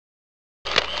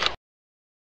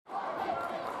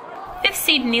Fifth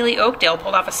seed Neligh-Oakdale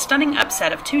pulled off a stunning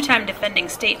upset of two-time defending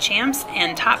state champs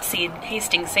and top seed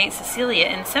Hastings St. Cecilia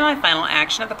in semifinal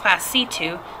action of the Class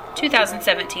C2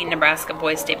 2017 Nebraska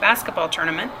Boys State Basketball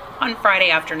Tournament on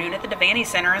Friday afternoon at the Devaney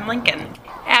Center in Lincoln.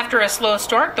 After a slow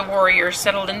start, the Warriors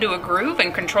settled into a groove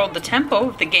and controlled the tempo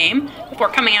of the game before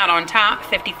coming out on top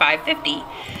 55-50.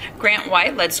 Grant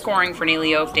White led scoring for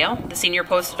Neligh-Oakdale. The senior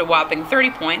posted a whopping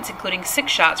 30 points, including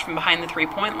 6 shots from behind the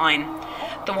three-point line.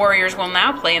 The Warriors will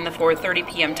now play in the 4:30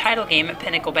 p.m. title game at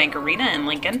Pinnacle Bank Arena in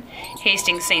Lincoln.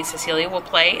 Hastings St. Cecilia will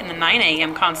play in the 9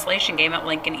 a.m. consolation game at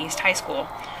Lincoln East High School.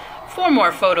 For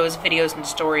more photos, videos, and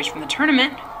stories from the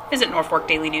tournament, visit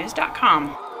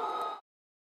NorfolkDailyNews.com.